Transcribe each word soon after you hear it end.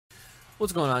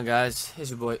What's going on, guys?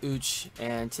 It's your boy Uchi,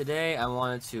 and today I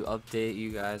wanted to update you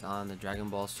guys on the Dragon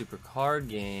Ball Super card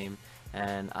game.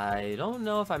 And I don't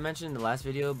know if I mentioned in the last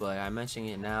video, but I'm mentioning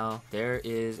it now. There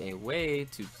is a way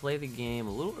to play the game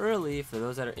a little early for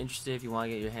those that are interested. If you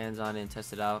want to get your hands on it and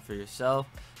test it out for yourself,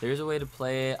 there is a way to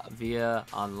play it via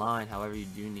online. However, you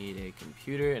do need a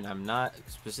computer, and I'm not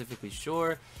specifically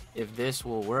sure if this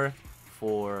will work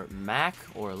for Mac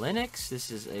or Linux.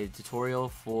 This is a tutorial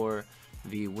for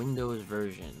the Windows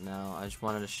version. Now I just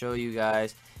wanted to show you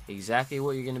guys exactly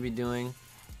what you're going to be doing.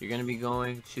 You're going to be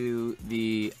going to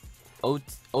the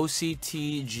OCTGN.net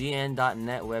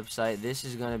website. This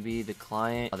is going to be the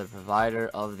client, the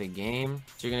provider of the game.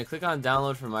 So you're going to click on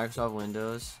download for Microsoft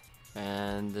Windows,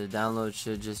 and the download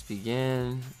should just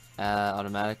begin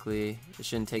automatically. It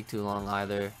shouldn't take too long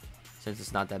either, since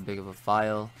it's not that big of a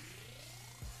file.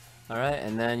 Alright,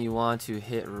 and then you want to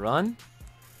hit run.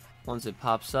 Once it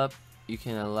pops up, you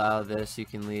can allow this, you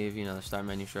can leave, the start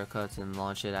menu shortcuts and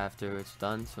launch it after it's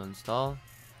done to install.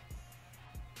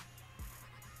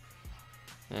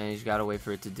 And you just gotta wait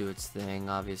for it to do its thing,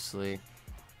 obviously.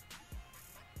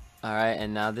 Alright,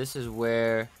 and now this is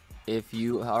where, if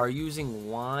you are using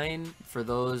Wine, for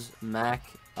those Mac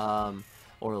or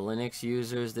Linux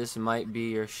users, this might be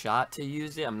your shot to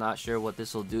use it. I'm not sure what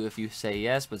this will do if you say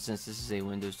yes, but since this is a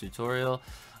Windows tutorial,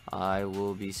 I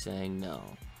will be saying no.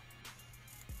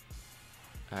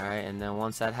 Alright, and then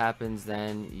once that happens,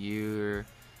 then your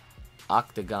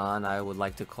octagon, I would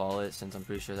like to call it, since I'm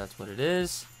pretty sure that's what it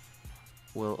is,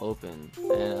 will open,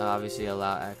 and obviously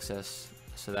allow access,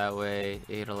 so that way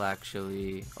it'll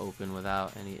actually open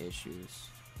without any issues.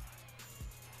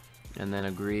 And then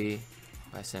agree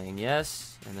by saying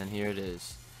yes, and then here it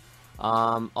is.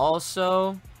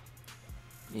 Also,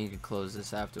 you can close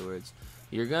this afterwards.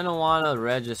 You're gonna want to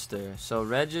register. So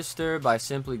register by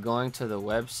simply going to the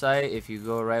website. If you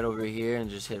go right over here and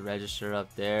just hit register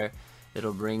up there,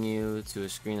 it'll bring you to a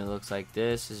screen that looks like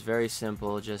this. It's very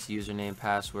simple, just username,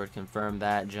 password, confirm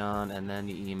that, John, and then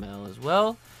the email as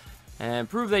well. And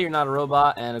prove that you're not a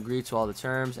robot and agree to all the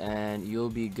terms, and you'll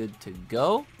be good to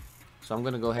go. So I'm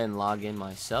gonna go ahead and log in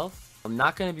myself. I'm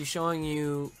not gonna be showing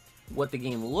you what the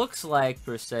game looks like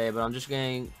per se, but I'm just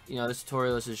going, this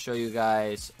tutorial is to show you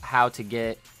guys how to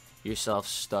get yourself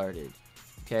started.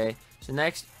 Okay, so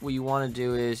next what you want to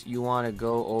do is you want to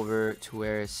go over to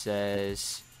where it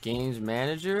says Games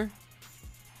Manager.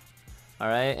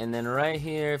 Alright, and then right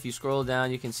here, if you scroll down,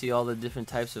 you can see all the different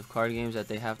types of card games that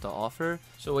they have to offer.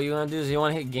 So what you want to do is you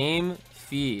want to hit Game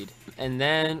Feed, and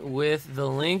then with the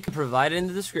link provided in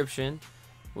the description,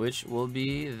 which will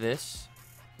be this,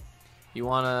 you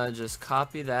want to just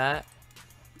copy that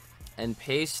and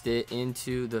paste it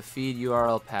into the feed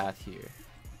URL path here.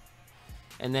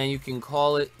 And then you can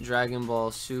call it Dragon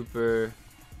Ball Super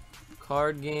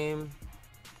card game,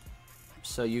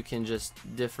 so you can just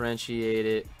differentiate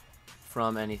it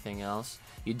from anything else.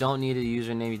 You don't need a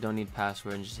username, you don't need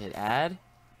password, and just hit add.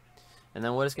 And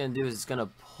then what it's going to do is it's going to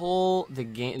pull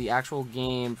the actual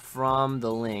game from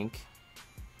the link.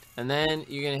 And then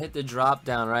you're going to hit the drop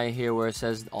down right here where it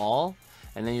says all,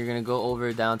 and then you're going to go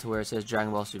over down to where it says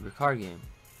Dragon Ball Super card game,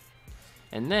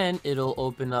 and then it'll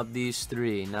open up these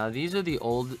three. Now these are the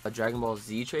old Dragon Ball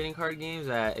Z trading card games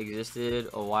that existed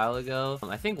a while ago.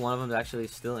 I think one of them is actually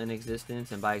still in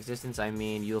existence, and by existence I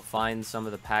mean you'll find some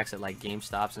of the packs at like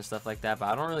GameStops and stuff like that, but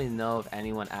I don't really know if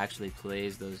anyone actually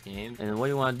plays those games. And what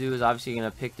you want to do is obviously you're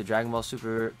going to pick the Dragon Ball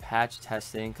Super patch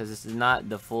testing, because this is not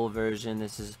the full version,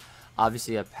 this is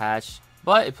obviously a patch,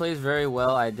 but it plays very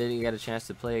well. I did get a chance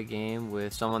to play a game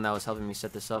with someone that was helping me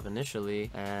set this up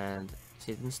initially, and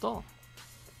hit install.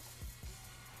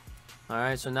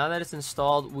 Alright, so now that it's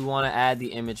installed, we want to add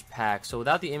the image pack. So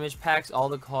without the image packs, all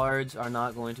the cards are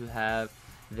not going to have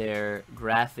their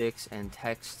graphics and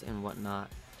text and whatnot.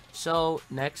 So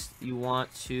next you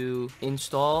want to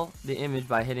install the image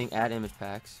by hitting add image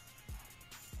packs.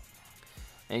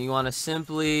 And you want to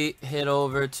simply hit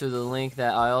over to the link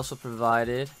that I also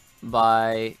provided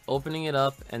by opening it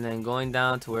up and then going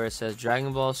down to where it says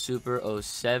Dragon Ball Super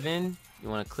 07. You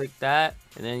want to click that,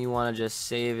 and then you want to just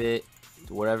save it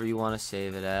to wherever you want to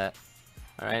save it at.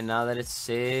 Alright, now that it's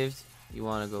saved, you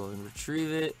want to go and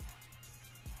retrieve it.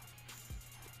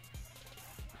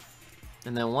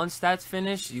 And then once that's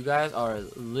finished, you guys are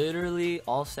literally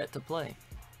all set to play.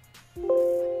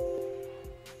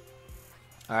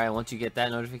 Alright, once you get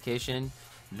that notification,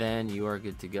 then you are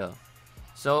good to go.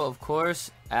 So of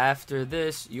course, after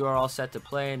this, you are all set to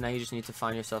play. Now you just need to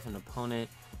find yourself an opponent.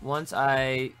 Once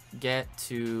I get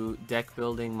to deck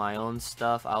building my own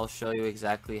stuff, I'll show you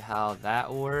exactly how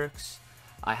that works.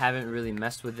 I haven't really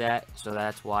messed with that, so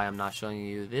that's why I'm not showing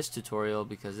you this tutorial,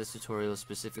 because this tutorial is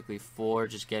specifically for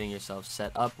just getting yourself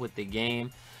set up with the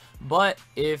game. But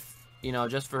if, you know,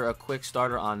 just for a quick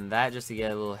starter on that, just to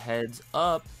get a little heads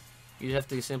up, you have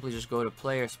to simply just go to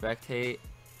player spectate.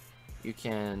 You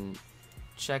can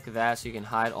check that so you can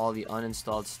hide all the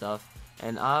uninstalled stuff,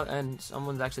 and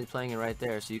someone's actually playing it right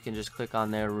there, so you can just click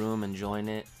on their room and join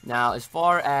it. Now, as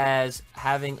far as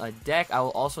having a deck, I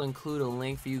will also include a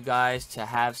link for you guys to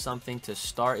have something to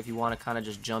start if you want to kind of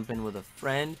just jump in with a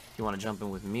friend. If you want to jump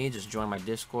in with me, just join my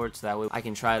Discord, so that way I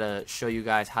can try to show you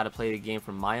guys how to play the game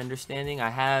from my understanding. I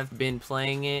have been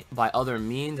playing it by other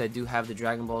means. I do have the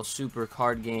Dragon Ball Super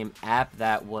card game app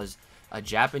that was a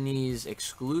Japanese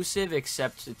exclusive,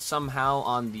 except it's somehow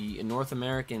on the North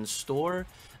American store,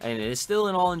 and it is still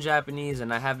all in Japanese,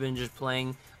 and I have been just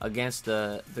playing against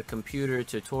the computer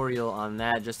tutorial on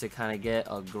that just to kind of get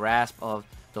a grasp of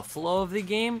the flow of the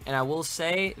game. And I will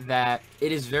say that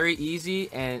it is very easy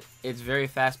and it's very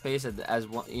fast-paced as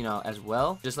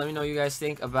well. Just let me know what you guys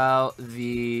think about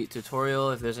the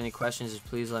tutorial. If there's any questions, just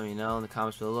please let me know in the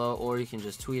comments below, or you can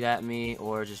just tweet at me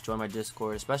or just join my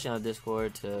Discord, especially on the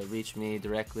Discord, to reach me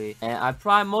directly. And I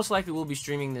probably most likely will be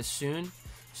streaming this soon,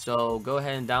 so go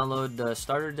ahead and download the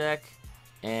starter deck,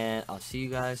 and I'll see you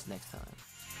guys next time.